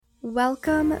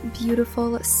Welcome,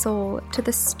 beautiful soul, to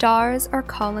the Stars Are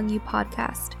Calling You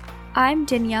podcast. I'm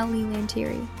Danielle Lee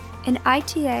Lantieri, an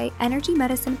ITA energy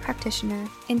medicine practitioner,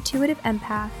 intuitive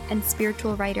empath, and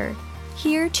spiritual writer,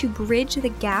 here to bridge the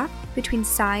gap between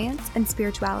science and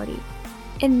spirituality.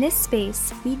 In this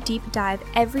space, we deep dive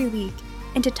every week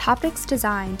into topics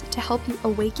designed to help you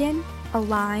awaken,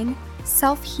 align,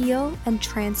 self-heal, and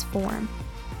transform.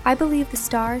 I believe the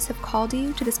stars have called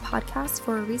you to this podcast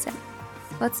for a reason.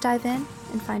 Let's dive in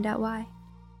and find out why.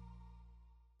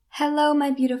 Hello,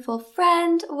 my beautiful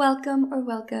friend.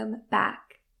 Welcome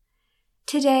back.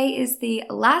 Today is the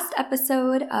last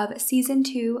episode of Season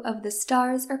 2 of the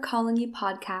Stars Are Calling You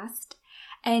podcast,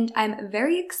 and I'm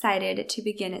very excited to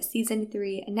begin Season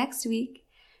 3 next week.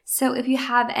 So if you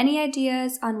have any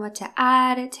ideas on what to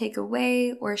add, take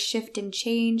away, or shift and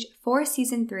change for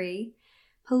Season 3,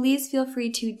 please feel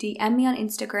free to DM me on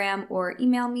Instagram or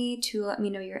email me to let me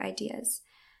know your ideas,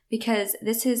 because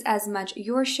this is as much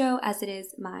your show as it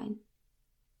is mine.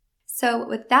 So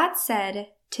with that said,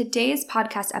 today's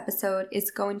podcast episode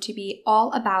is going to be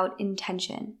all about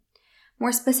intention.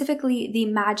 More specifically, the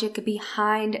magic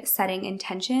behind setting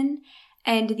intention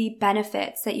and the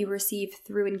benefits that you receive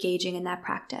through engaging in that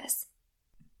practice.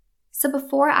 So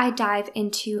before I dive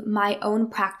into my own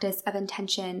practice of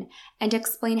intention and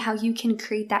explain how you can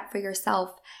create that for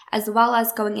yourself, as well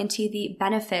as going into the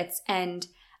benefits and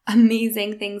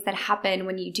amazing things that happen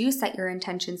when you do set your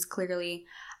intentions clearly,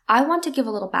 I want to give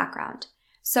a little background.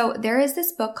 So there is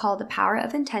this book called The Power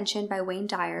of Intention by Wayne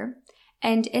Dyer.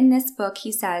 And in this book,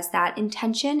 he says that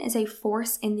intention is a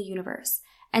force in the universe,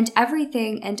 and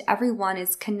everything and everyone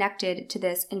is connected to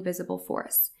this invisible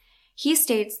force. He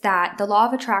states that the law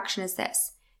of attraction is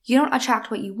this: you don't attract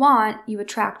what you want, you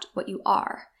attract what you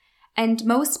are. And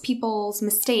most people's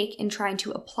mistake in trying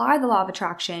to apply the law of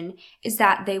attraction is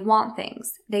that they want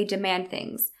things, they demand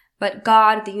things, but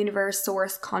God, the universe,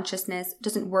 source, consciousness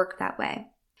doesn't work that way.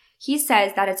 He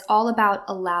says that it's all about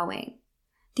allowing.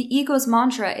 The ego's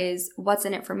mantra is, what's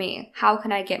in it for me? How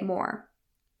can I get more?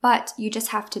 But you just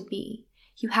have to be.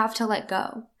 You have to let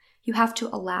go. You have to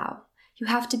allow. You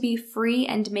have to be free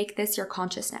and make this your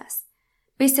consciousness.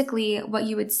 Basically, what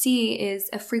you would see is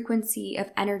a frequency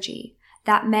of energy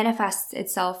that manifests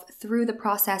itself through the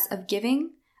process of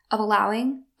giving, of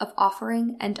allowing, of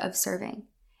offering, and of serving.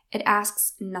 It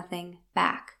asks nothing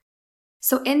back.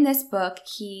 So in this book,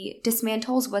 he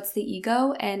dismantles what's the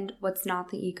ego and what's not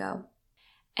the ego.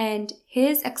 And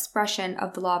his expression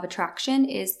of the law of attraction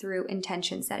is through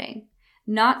intention setting.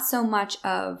 Not so much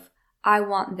of, I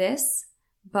want this,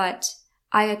 but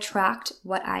I attract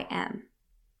what I am.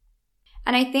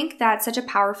 And I think that's such a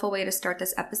powerful way to start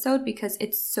this episode because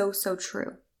it's so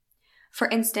true. For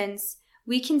instance,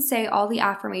 we can say all the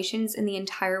affirmations in the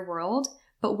entire world,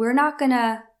 but we're not going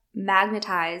to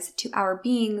magnetize to our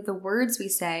being the words we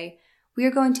say. We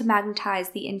are going to magnetize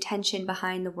the intention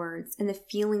behind the words and the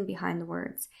feeling behind the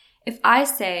words. If I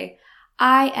say,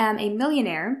 I am a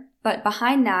millionaire, but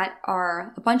behind that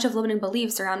are a bunch of limiting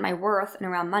beliefs around my worth and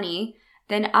around money,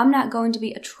 then I'm not going to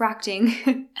be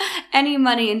attracting any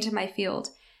money into my field.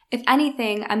 If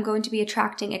anything, I'm going to be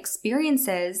attracting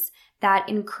experiences that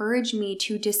encourage me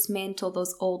to dismantle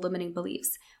those old limiting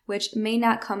beliefs, which may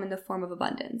not come in the form of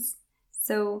abundance.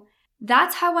 So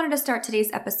that's how I wanted to start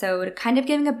today's episode, kind of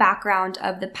giving a background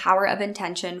of the power of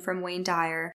intention from Wayne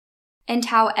Dyer and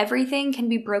how everything can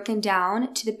be broken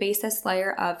down to the basis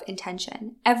layer of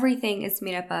intention. Everything is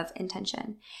made up of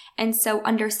intention. And so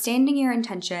understanding your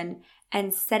intention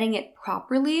and setting it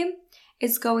properly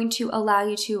is going to allow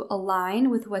you to align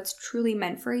with what's truly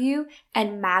meant for you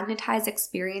and magnetize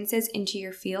experiences into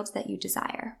your field that you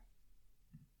desire.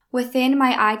 Within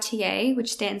my ITA,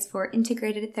 which stands for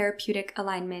Integrated Therapeutic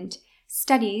Alignment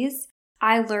studies,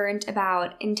 I learned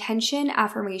about intention,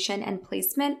 affirmation, and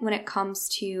placement when it comes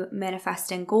to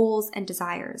manifesting goals and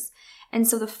desires. And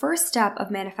so the first step of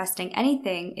manifesting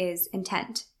anything is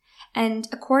intent. And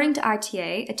according to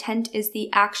ITA, intent is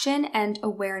the action and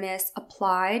awareness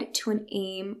applied to an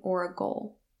aim or a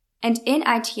goal. And in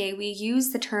ITA, we use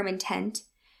the term intent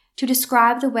to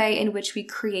describe the way in which we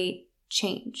create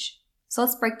change. So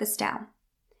let's break this down.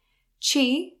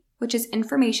 Chi, which is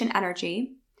information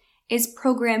energy, is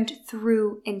programmed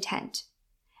through intent.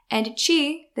 And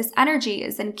Chi, this energy,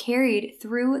 is then carried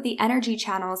through the energy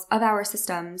channels of our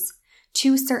systems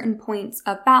to certain points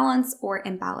of balance or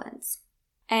imbalance.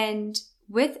 And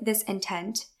with this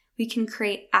intent, we can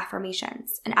create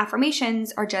affirmations. And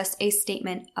affirmations are just a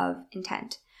statement of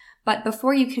intent. But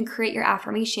before you can create your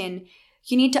affirmation,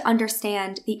 you need to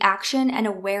understand the action and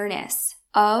awareness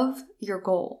of your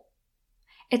goal.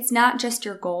 It's not just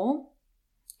your goal,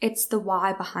 it's the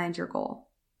why behind your goal.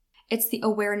 It's the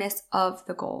awareness of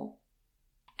the goal.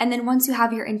 And then once you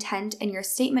have your intent and your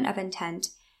statement of intent,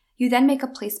 you then make a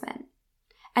placement.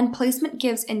 And placement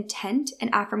gives intent and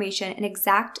affirmation an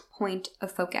exact point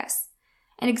of focus.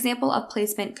 An example of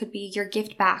placement could be your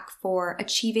gift back for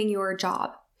achieving your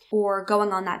job or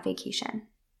going on that vacation.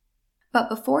 But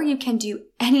before you can do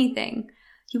anything,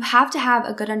 you have to have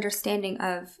a good understanding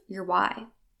of your why.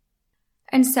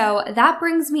 And so that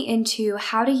brings me into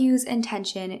how to use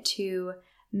intention to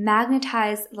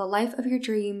magnetize the life of your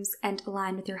dreams and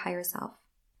align with your higher self.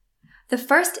 The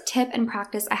first tip and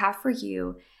practice I have for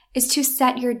you is to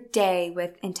set your day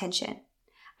with intention.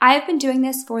 I have been doing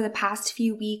this for the past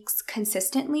few weeks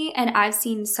consistently, and I've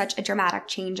seen such a dramatic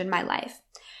change in my life.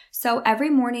 So every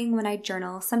morning when I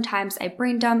journal, sometimes I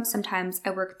brain dump, sometimes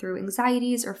I work through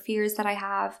anxieties or fears that I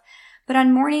have. But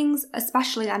on mornings,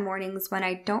 especially on mornings when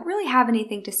I don't really have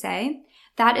anything to say,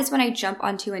 that is when I jump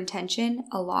onto intention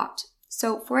a lot.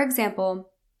 So for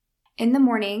example, in the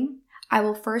morning, I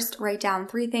will first write down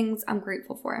 3 things I'm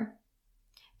grateful for.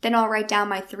 Then I'll write down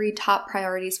my 3 top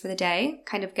priorities for the day,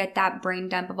 kind of get that brain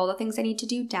dump of all the things I need to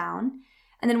do down.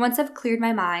 And then once I've cleared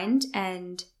my mind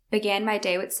and began my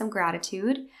day with some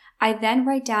gratitude, I then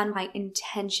write down my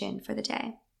intention for the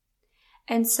day.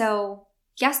 And so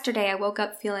yesterday I woke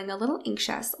up feeling a little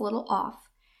anxious, a little off.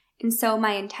 And so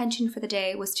my intention for the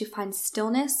day was to find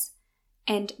stillness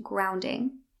and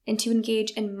grounding and to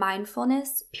engage in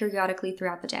mindfulness periodically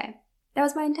throughout the day. That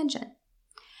was my intention.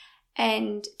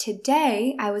 And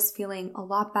today I was feeling a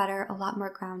lot better, a lot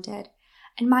more grounded.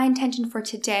 And my intention for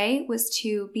today was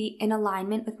to be in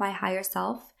alignment with my higher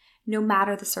self, no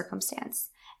matter the circumstance,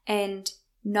 and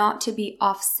not to be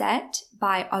offset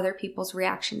by other people's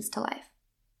reactions to life.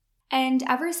 And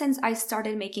ever since I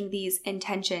started making these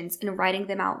intentions and writing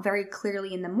them out very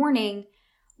clearly in the morning,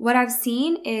 what I've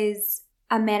seen is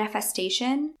a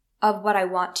manifestation of what I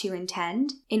want to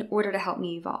intend in order to help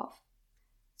me evolve.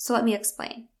 So let me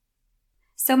explain.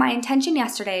 So my intention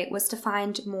yesterday was to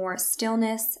find more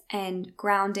stillness and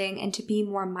grounding and to be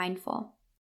more mindful.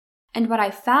 And what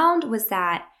I found was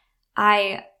that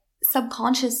I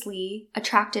subconsciously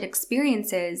attracted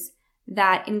experiences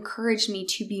that encouraged me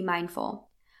to be mindful.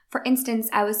 For instance,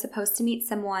 I was supposed to meet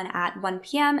someone at 1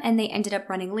 p.m. and they ended up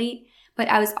running late, but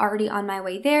I was already on my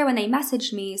way there when they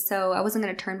messaged me, so I wasn't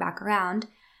going to turn back around.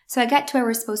 So I get to where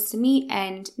we're supposed to meet,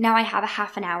 and now I have a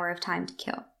half an hour of time to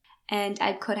kill. And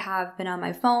I could have been on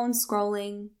my phone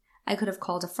scrolling, I could have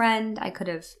called a friend, I could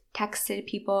have texted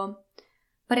people.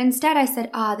 But instead I said,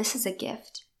 this is a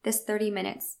gift, this 30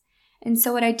 minutes. And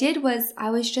so what I did was I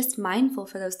was just mindful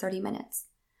for those 30 minutes.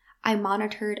 I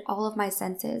monitored all of my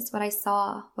senses, what I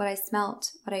saw, what I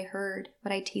smelt, what I heard,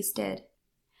 what I tasted.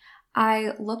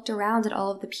 I looked around at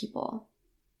all of the people,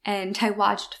 and I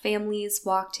watched families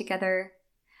walk together.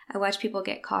 I watched people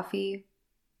get coffee,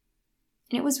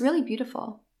 and it was really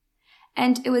beautiful.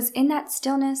 And it was in that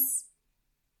stillness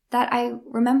that I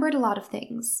remembered a lot of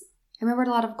things. I remembered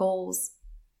a lot of goals.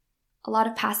 A lot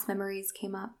of past memories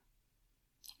came up.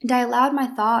 And I allowed my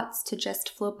thoughts to just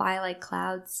float by like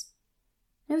clouds.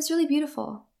 And it was really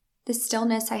beautiful. The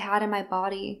stillness I had in my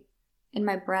body, in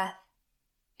my breath,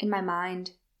 in my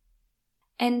mind.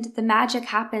 And the magic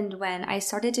happened when I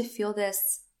started to feel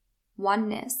this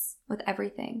oneness with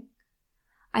everything.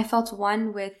 I felt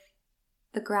one with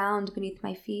the ground beneath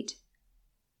my feet.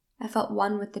 I felt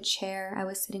one with the chair I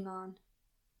was sitting on.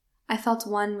 I felt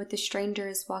one with the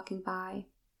strangers walking by.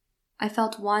 I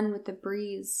felt one with the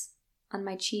breeze on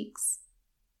my cheeks.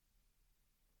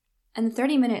 And the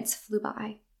 30 minutes flew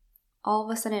by. All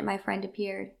of a sudden, my friend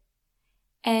appeared.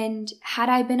 And had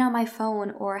I been on my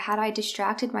phone or had I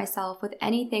distracted myself with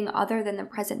anything other than the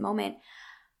present moment,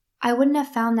 I wouldn't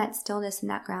have found that stillness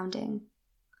and that grounding.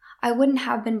 I wouldn't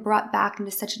have been brought back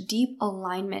into such deep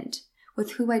alignment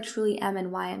with who I truly am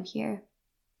and why I'm here.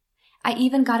 I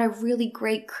even got a really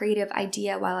great creative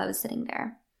idea while I was sitting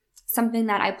there, something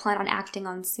that I plan on acting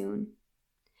on soon.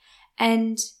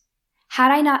 And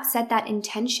had I not set that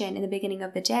intention in the beginning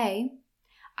of the day,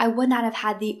 I would not have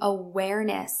had the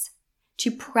awareness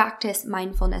to practice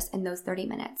mindfulness in those 30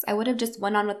 minutes. I would have just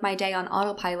went on with my day on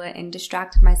autopilot and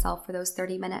distracted myself for those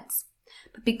 30 minutes.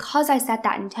 But because I set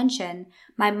that intention,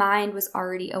 my mind was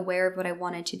already aware of what I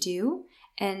wanted to do,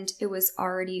 and it was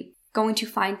already going to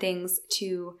find things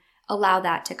to allow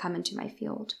that to come into my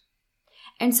field.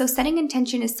 And so setting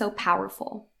intention is so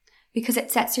powerful because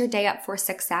it sets your day up for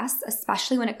success,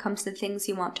 especially when it comes to the things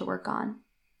you want to work on.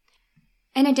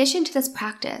 In addition to this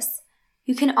practice,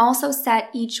 you can also set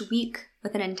each week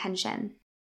with an intention.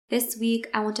 This week,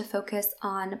 I want to focus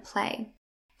on play.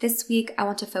 This week, I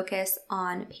want to focus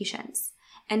on patience.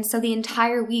 And so the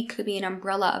entire week could be an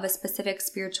umbrella of a specific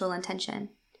spiritual intention.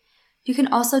 You can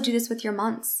also do this with your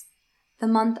months. The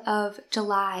month of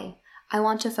July, I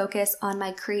want to focus on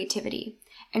my creativity.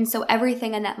 And so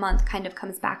everything in that month kind of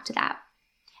comes back to that.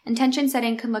 Intention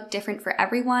setting can look different for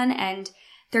everyone, and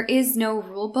there is no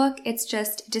rule book. It's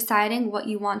just deciding what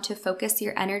you want to focus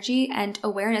your energy and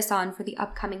awareness on for the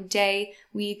upcoming day,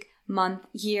 week, month,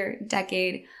 year,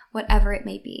 decade, whatever it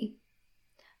may be.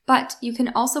 But you can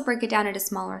also break it down into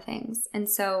smaller things. And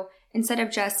so instead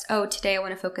of just, today I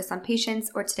want to focus on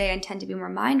patience, or today I intend to be more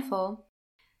mindful,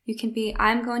 you can be,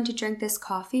 I'm going to drink this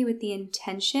coffee with the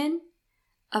intention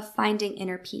of finding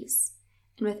inner peace.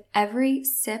 And with every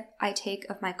sip I take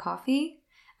of my coffee,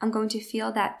 I'm going to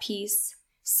feel that peace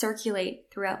circulate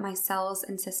throughout my cells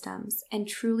and systems and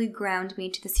truly ground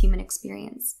me to this human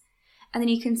experience. And then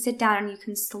you can sit down and you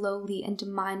can slowly and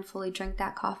mindfully drink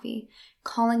that coffee,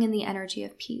 calling in the energy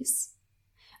of peace.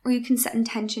 Or you can set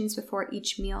intentions before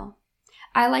each meal.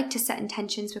 I like to set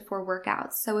intentions before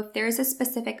workouts. So if there's a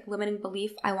specific limiting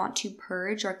belief I want to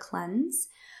purge or cleanse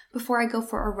before I go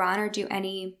for a run or do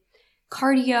any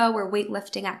cardio or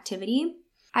weightlifting activity,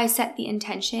 I set the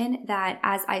intention that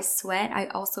as I sweat, I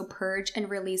also purge and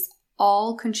release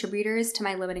all contributors to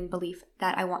my limiting belief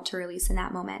that I want to release in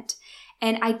that moment.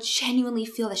 And I genuinely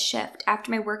feel the shift.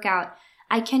 After my workout,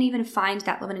 I can't even find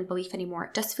that limiting belief anymore.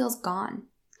 It just feels gone.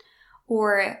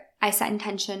 Or I set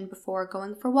intention before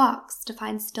going for walks to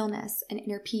find stillness and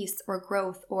inner peace or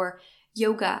growth, or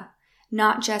yoga.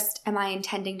 Not just am I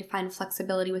intending to find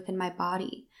flexibility within my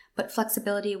body, but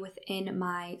flexibility within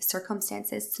my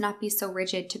circumstances, to not be so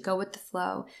rigid, to go with the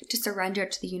flow, to surrender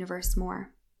to the universe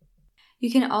more.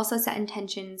 You can also set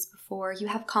intentions before you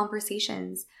have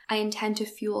conversations. I intend to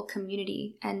fuel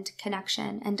community and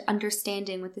connection and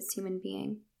understanding with this human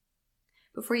being.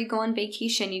 Before you go on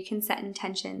vacation, you can set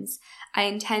intentions. I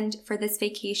intend for this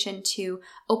vacation to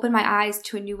open my eyes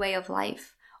to a new way of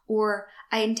life. Or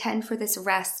I intend for this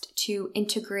rest to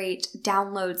integrate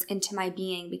downloads into my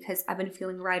being because I've been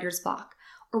feeling writer's block,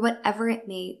 or whatever it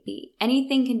may be.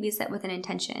 Anything can be set with an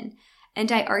intention. And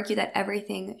I argue that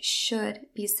everything should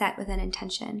be set with an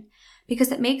intention because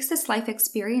it makes this life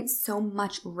experience so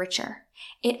much richer.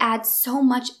 It adds so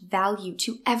much value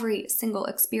to every single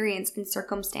experience and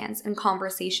circumstance and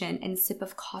conversation and sip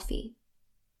of coffee.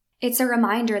 It's a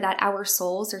reminder that our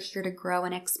souls are here to grow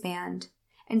and expand.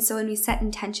 And so when we set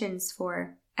intentions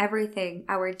for everything,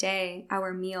 our day,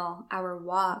 our meal, our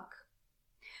walk,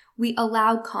 we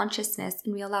allow consciousness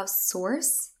and we allow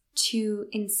Source to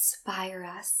inspire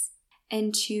us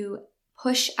and to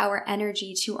push our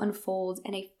energy to unfold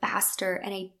in a faster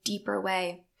and a deeper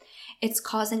way. It's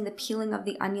causing the peeling of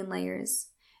the onion layers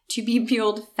to be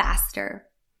peeled faster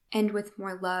and with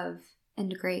more love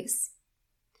and grace.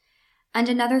 And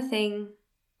another thing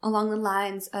along the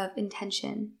lines of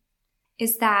intention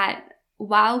is that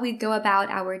while we go about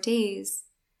our days,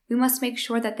 we must make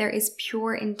sure that there is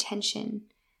pure intention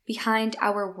behind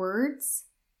our words,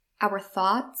 our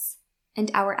thoughts, and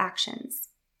our actions.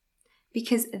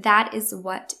 Because that is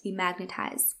what we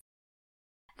magnetize.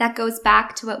 That goes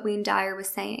back to what Wayne Dyer was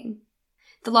saying.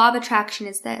 The law of attraction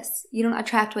is this: you don't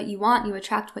attract what you want, you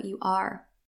attract what you are.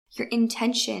 Your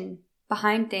intention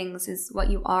behind things is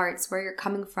what you are. It's where you're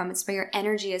coming from. It's where your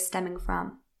energy is stemming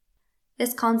from.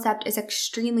 This concept is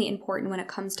extremely important when it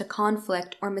comes to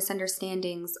conflict or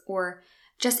misunderstandings or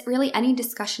just really any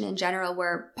discussion in general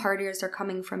where parties are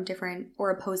coming from different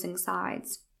or opposing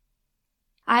sides.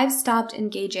 I've stopped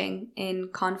engaging in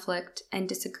conflict and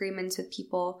disagreements with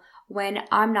people when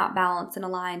I'm not balanced and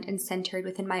aligned and centered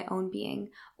within my own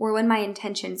being, or when my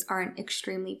intentions aren't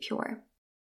extremely pure.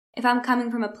 If I'm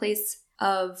coming from a place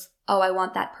of, I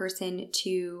want that person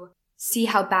to see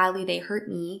how badly they hurt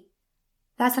me,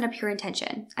 that's not a pure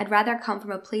intention. I'd rather come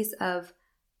from a place of,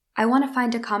 I want to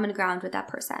find a common ground with that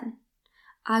person.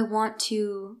 I want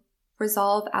to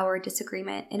resolve our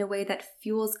disagreement in a way that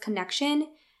fuels connection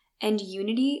and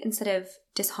unity instead of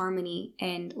disharmony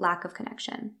and lack of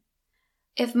connection.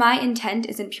 If my intent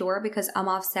isn't pure because I'm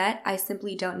offset, I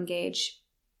simply don't engage.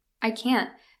 I can't,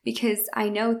 because I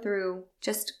know through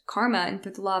just karma and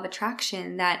through the law of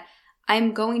attraction that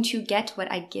I'm going to get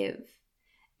what I give.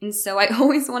 And so I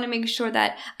always want to make sure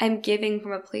that I'm giving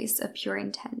from a place of pure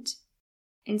intent.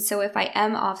 And so if I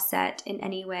am offset in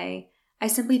any way, I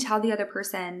simply tell the other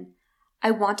person, I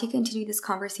want to continue this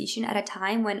conversation at a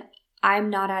time when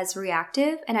I'm not as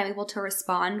reactive and I'm able to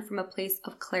respond from a place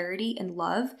of clarity and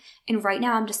love. And right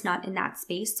now I'm just not in that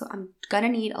space. So I'm going to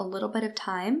need a little bit of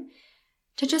time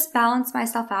to just balance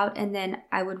myself out. And then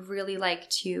I would really like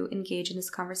to engage in this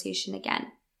conversation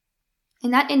again.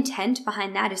 And that intent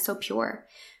behind that is so pure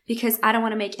because I don't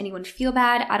want to make anyone feel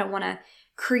bad. I don't want to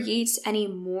create any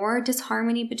more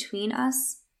disharmony between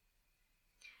us.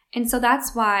 And so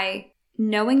that's why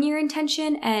knowing your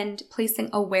intention and placing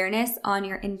awareness on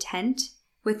your intent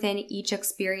within each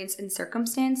experience and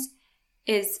circumstance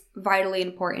is vitally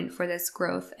important for this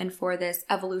growth and for this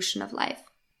evolution of life.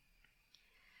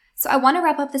 So I want to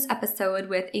wrap up this episode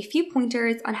with a few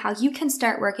pointers on how you can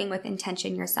start working with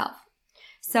intention yourself.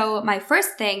 So my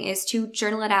first thing is to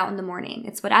journal it out in the morning.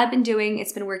 It's what I've been doing.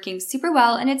 It's been working super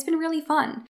well and it's been really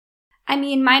fun. I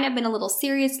mean, mine have been a little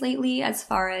serious lately as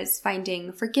far as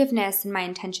finding forgiveness and my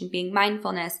intention being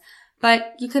mindfulness,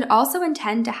 but you could also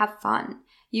intend to have fun.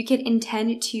 You could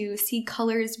intend to see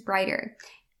colors brighter.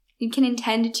 You can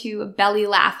intend to belly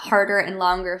laugh harder and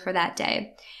longer for that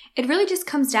day. It really just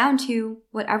comes down to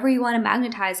whatever you want to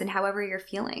magnetize and however you're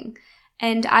feeling.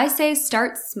 And I say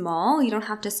start small. You don't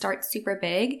have to start super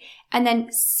big, and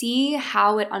then see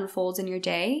how it unfolds in your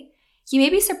day. You may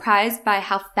be surprised by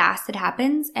how fast it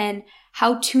happens and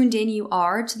how tuned in you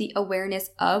are to the awareness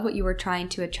of what you are trying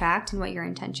to attract and what your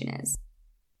intention is.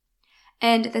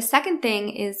 And the second thing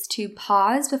is to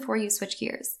pause before you switch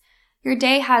gears. Your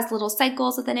day has little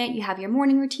cycles within it. You have your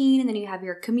morning routine, and then you have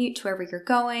your commute to wherever you're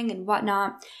going and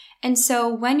whatnot. And so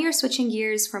when you're switching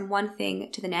gears from one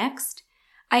thing to the next,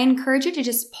 I encourage you to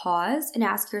just pause and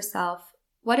ask yourself,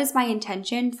 what is my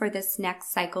intention for this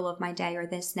next cycle of my day or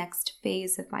this next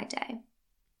phase of my day?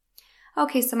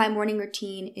 Okay, so my morning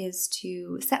routine is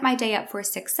to set my day up for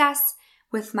success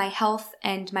with my health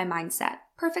and my mindset.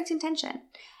 Perfect intention.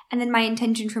 And then my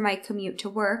intention for my commute to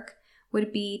work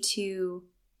would be to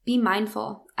be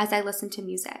mindful as I listen to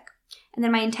music. And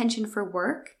then my intention for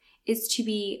work is to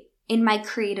be in my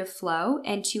creative flow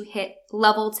and to hit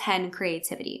level 10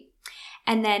 creativity.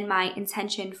 And then my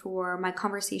intention for my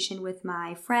conversation with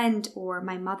my friend or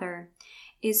my mother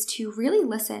is to really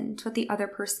listen to what the other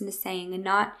person is saying and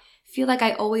not feel like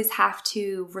I always have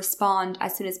to respond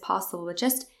as soon as possible, but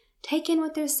just take in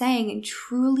what they're saying and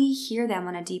truly hear them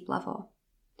on a deep level.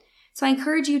 So I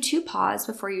encourage you to pause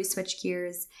before you switch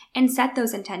gears and set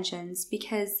those intentions,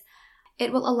 because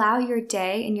it will allow your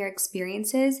day and your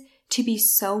experiences to be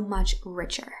so much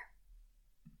richer.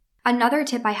 Another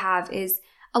tip I have is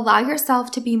allow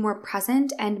yourself to be more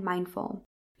present and mindful,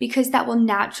 because that will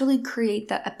naturally create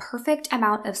a perfect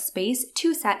amount of space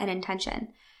to set an intention.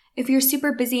 If you're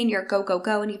super busy and you're go, go,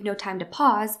 go and you have no time to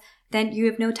pause, then you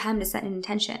have no time to set an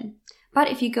intention. But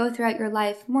if you go throughout your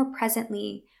life more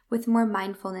presently, with more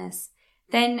mindfulness,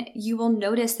 then you will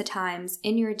notice the times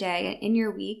in your day and in your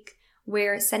week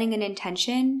where setting an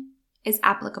intention is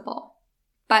applicable.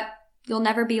 But you'll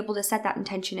never be able to set that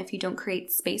intention if you don't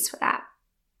create space for that.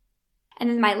 And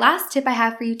then my last tip I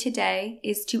have for you today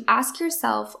is to ask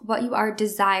yourself what you are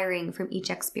desiring from each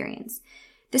experience.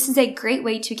 This is a great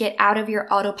way to get out of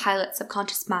your autopilot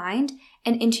subconscious mind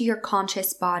and into your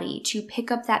conscious body, to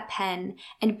pick up that pen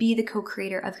and be the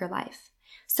co-creator of your life.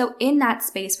 So in that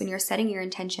space, when you're setting your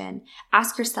intention,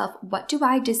 ask yourself, what do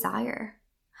I desire?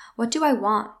 What do I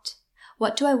want?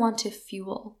 What do I want to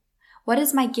fuel? What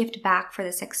is my gift back for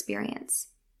this experience?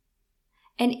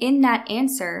 And in that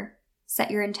answer, set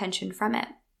your intention from it.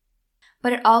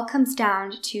 But it all comes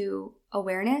down to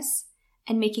awareness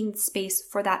and making space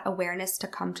for that awareness to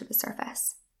come to the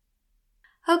surface.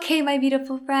 Okay, my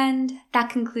beautiful friend, that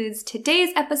concludes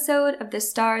today's episode of the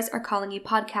Stars Are Calling You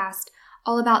podcast,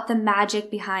 all about the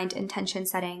magic behind intention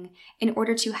setting in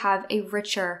order to have a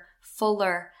richer,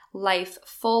 fuller life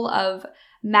full of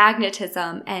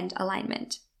magnetism and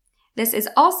alignment. This is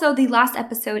also the last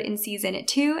episode in season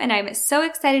 2, and I'm so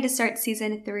excited to start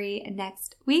season 3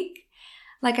 next week.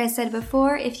 Like I said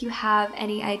before, if you have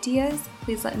any ideas,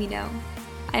 please let me know.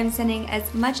 I'm sending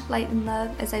as much light and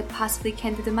love as I possibly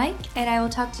can through the mic, and I will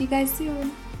talk to you guys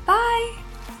soon. Bye!